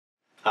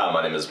Hi,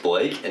 my name is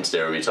Blake, and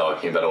today we'll be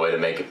talking about a way to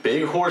make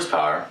big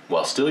horsepower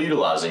while still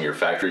utilizing your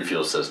factory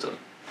fuel system.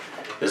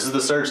 This is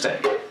the Surge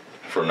Tank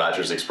from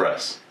Nitrous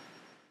Express.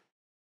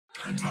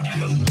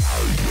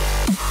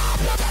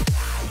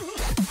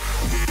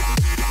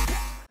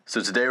 So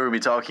today we'll be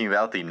talking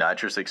about the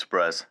Nitrous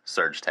Express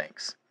Surge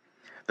Tanks.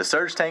 The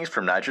Surge Tanks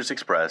from Nitrous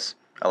Express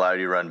allow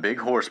you to run big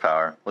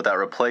horsepower without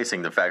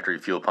replacing the factory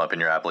fuel pump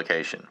in your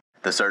application.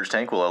 The Surge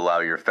Tank will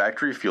allow your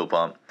factory fuel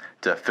pump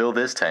to fill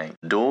this tank.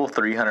 Dual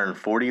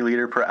 340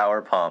 liter per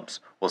hour pumps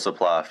will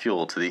supply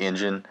fuel to the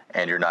engine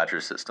and your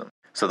nitrous system.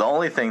 So the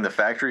only thing the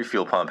factory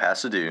fuel pump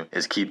has to do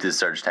is keep this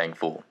Surge Tank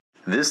full.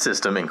 This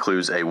system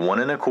includes a 1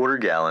 1/4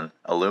 gallon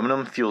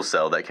aluminum fuel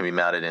cell that can be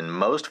mounted in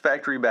most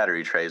factory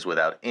battery trays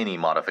without any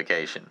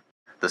modification.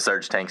 The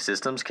Surge Tank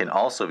systems can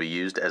also be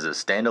used as a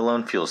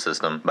standalone fuel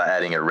system by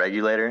adding a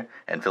regulator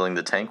and filling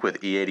the tank with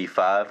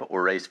E85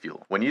 or race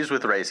fuel. When used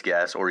with race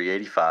gas or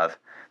E85,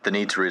 the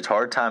need to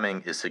retard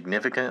timing is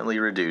significantly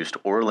reduced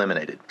or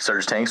eliminated.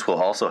 Surge Tanks will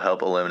also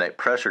help eliminate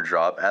pressure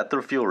drop at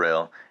the fuel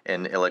rail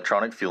in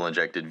electronic fuel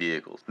injected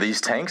vehicles.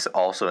 These tanks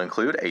also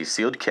include a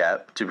sealed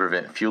cap to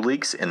prevent fuel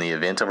leaks in the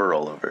event of a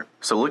rollover.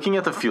 So looking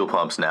at the fuel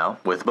pumps now,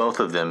 with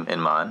both of them in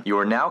mind, you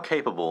are now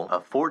capable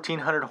of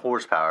 1400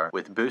 horsepower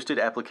with boosted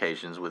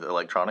applications with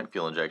electronic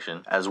fuel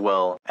injection, as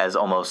well as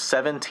almost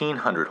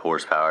 1700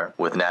 horsepower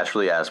with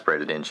naturally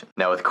aspirated engine.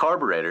 Now with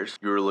carburetors,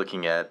 you are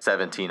looking at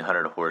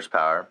 1700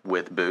 horsepower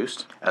with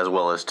boost, as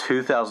well as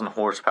 2000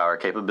 horsepower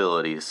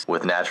capabilities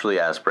with naturally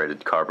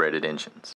aspirated carbureted engines.